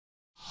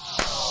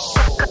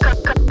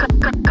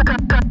Hey,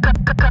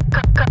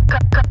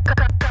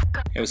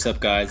 what's up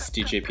guys,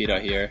 DJ P.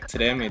 here.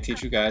 Today I'm going to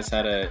teach you guys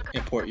how to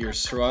import your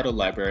Serato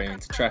library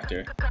into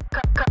Traktor.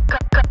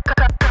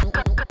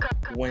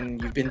 When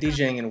you've been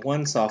DJing in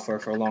one software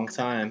for a long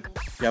time,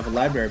 you have a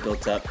library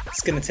built up,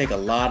 it's going to take a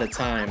lot of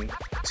time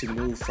to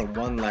move from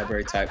one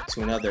library type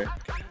to another.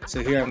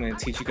 So here I'm going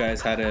to teach you guys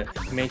how to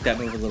make that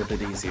move a little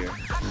bit easier.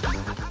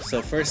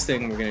 So first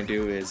thing we're going to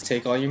do is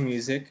take all your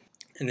music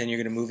and then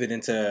you're going to move it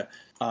into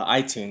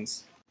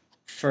iTunes.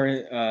 For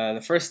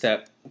the first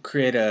step,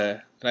 create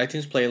an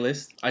iTunes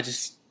playlist. I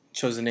just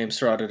chose the name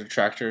Serato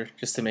Traktor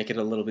just to make it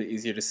a little bit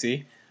easier to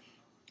see.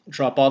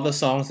 Drop all the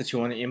songs that you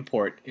want to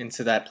import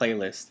into that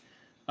playlist.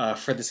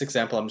 For this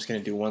example, I'm just going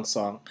to do one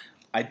song.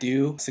 I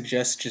do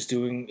suggest just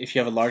doing, if you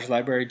have a large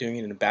library, doing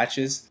it in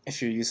batches.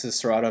 If you're used to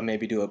Serato,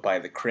 maybe do it by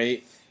the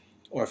crate,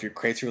 or if your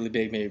crate's really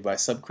big, maybe by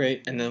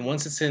subcrate. And then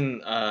once it's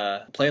in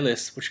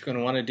playlist, what you're going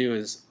to want to do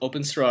is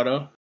open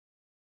Serato.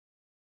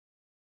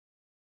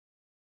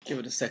 Give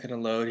it a second to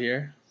load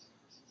here.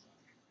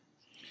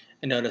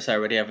 And notice I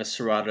already have a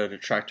Serato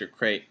Traktor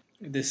crate.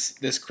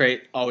 This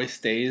crate always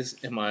stays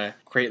in my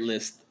crate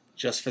list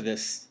just for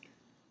this.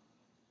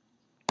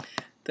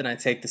 Then I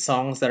take the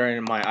songs that are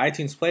in my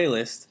iTunes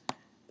playlist,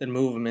 then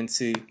move them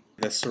into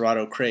the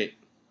Serato crate.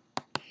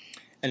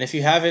 And if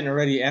you haven't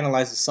already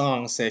analyzed the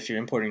songs, say if you're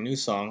importing new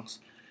songs,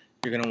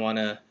 you're going to want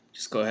to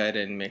just go ahead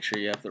and make sure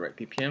you have the right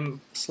BPM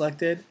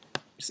selected.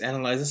 Just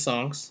analyze the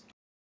songs.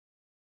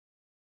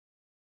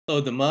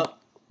 Load them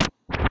up.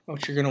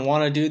 What you're going to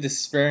want to do,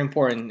 this is very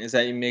important, is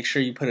that you make sure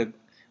you put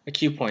a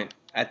cue point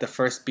at the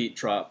first beat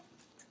drop,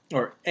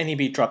 or any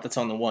beat drop that's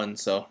on the one.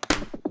 So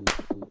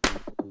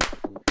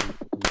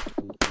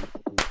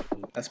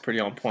that's pretty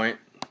on point.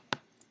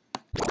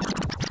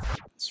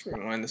 Let's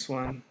rewind this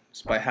one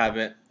just by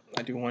habit.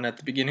 I do one at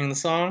the beginning of the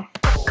song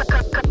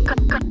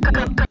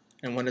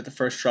and one at the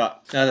first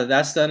drop. Now that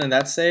that's done and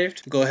that's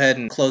saved, go ahead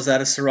and close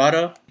out of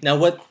Serato. Now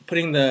what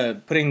putting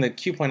the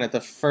cue point at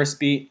the first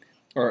beat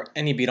or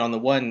any beat on the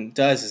one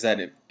does is that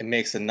it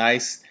makes a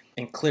nice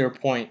and clear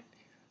point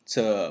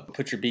to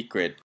put your beat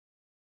grid.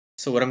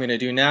 So what I'm going to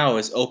do now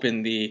is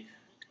open the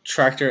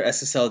Traktor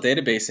SSL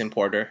database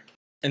importer,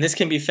 and this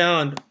can be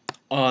found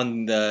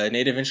on the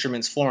Native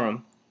Instruments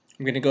forum.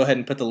 I'm going to go ahead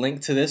and put the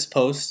link to this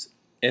post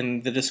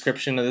in the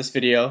description of this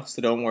video, so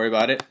don't worry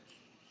about it.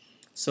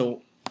 So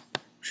what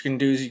you're going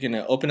to do is you're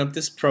going to open up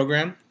this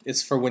program.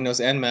 It's for Windows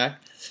and Mac.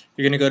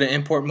 You're going to go to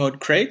import mode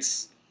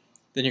crates,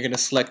 then you're going to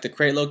select the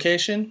crate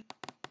location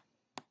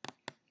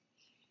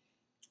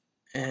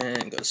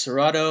and go to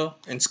Serato,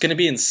 and it's going to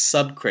be in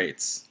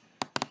subcrates.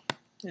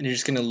 And you're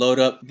just going to load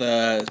up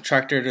the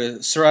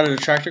Serato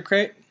Traktor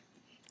crate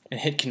and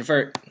hit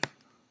convert.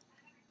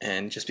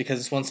 And just because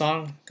it's one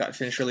song, got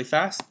finished really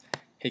fast.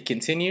 Hit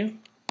continue,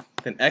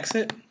 then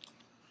exit.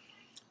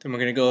 Then we're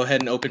going to go ahead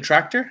and open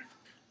Traktor.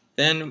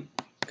 Then I'm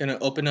going to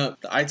open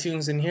up the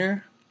iTunes in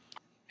here.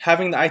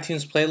 Having the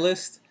iTunes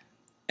playlist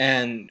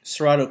and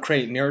Serato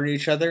crate mirror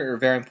each other are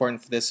very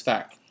important for this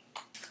fact.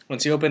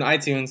 Once you open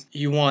iTunes,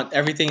 you want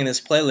everything in this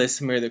playlist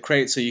to mirror the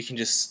crate, so you can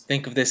just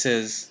think of this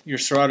as your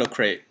Serato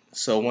crate.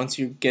 So once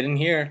you get in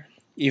here,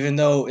 even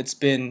though it's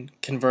been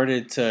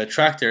converted to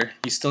Traktor,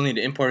 you still need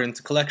to import it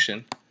into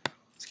collection.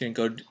 Just going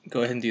to go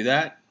ahead and do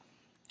that.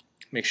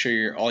 Make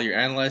sure all your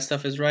analyze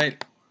stuff is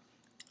right.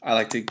 I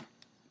like to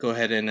go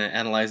ahead and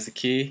analyze the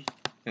key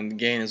and the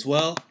gain as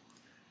well.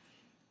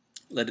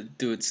 Let it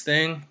do its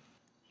thing.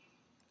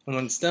 And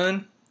when it's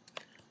done,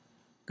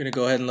 I'm going to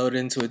go ahead and load it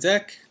into a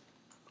deck.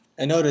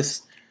 And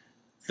notice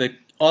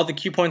all the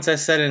cue points I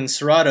set in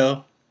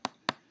Serato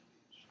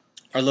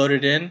are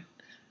loaded in,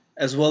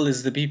 as well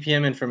as the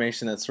BPM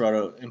information that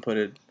Serato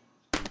inputted.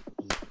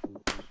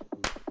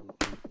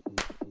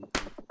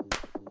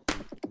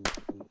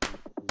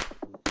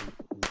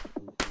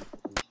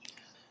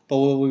 But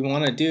what we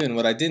want to do, and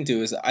what I didn't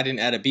do, is I didn't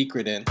add a beat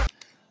grid in.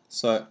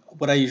 So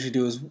what I usually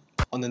do is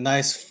on the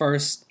nice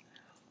first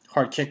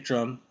hard kick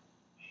drum,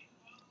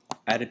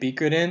 add a beat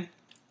grid in,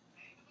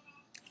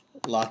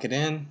 lock it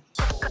in.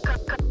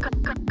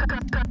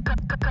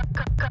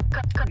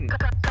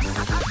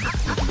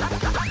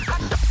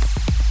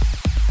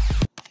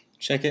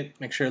 Check it,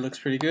 make sure it looks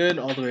pretty good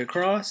all the way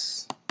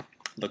across.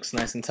 Looks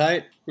nice and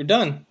tight. We're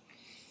done.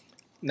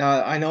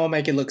 Now I know I'll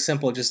make it look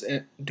simple just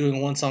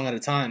doing one song at a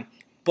time,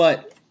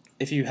 but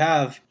if you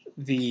have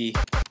the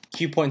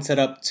cue point set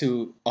up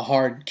to a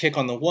hard kick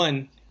on the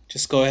one,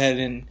 just go ahead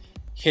and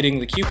hitting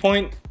the cue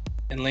point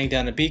and laying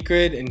down a beat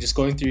grid and just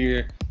going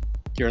through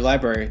your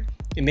library.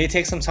 It may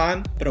take some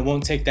time, but it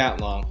won't take that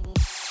long.